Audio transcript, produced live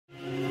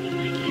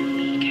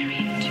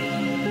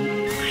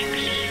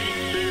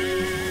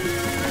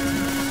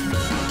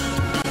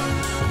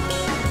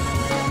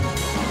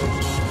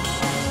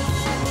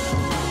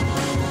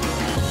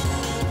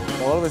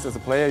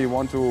player, you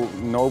want to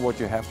know what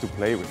you have to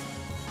play with.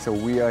 So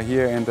we are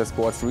here in the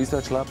Sports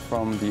Research Lab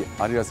from the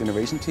adidas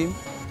Innovation Team.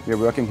 We are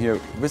working here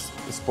with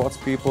sports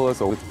people,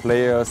 so with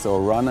players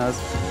or runners.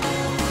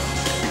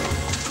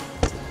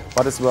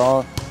 But as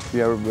well,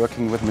 we are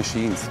working with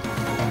machines.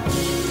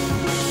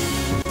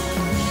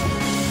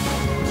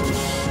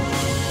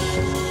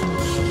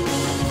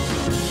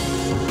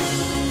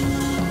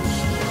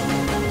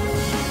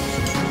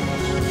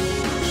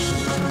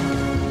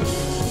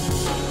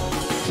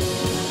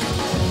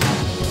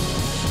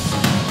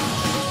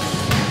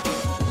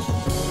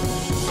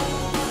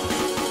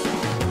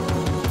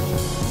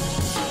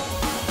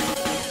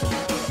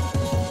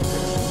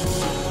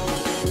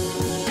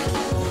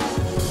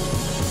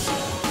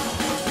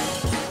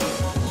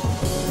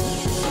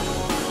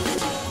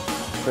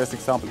 First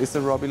example is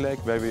the Robbie leg,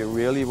 where we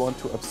really want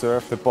to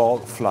observe the ball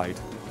flight.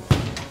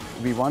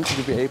 We want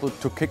to be able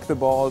to kick the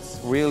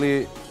balls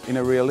really in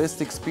a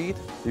realistic speed.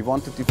 We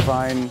want to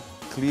define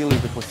clearly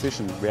the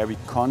position where we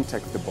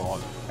contact the ball.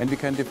 And we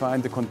can define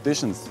the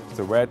conditions,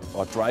 the wet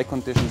or dry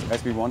conditions,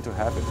 as we want to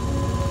have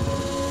it.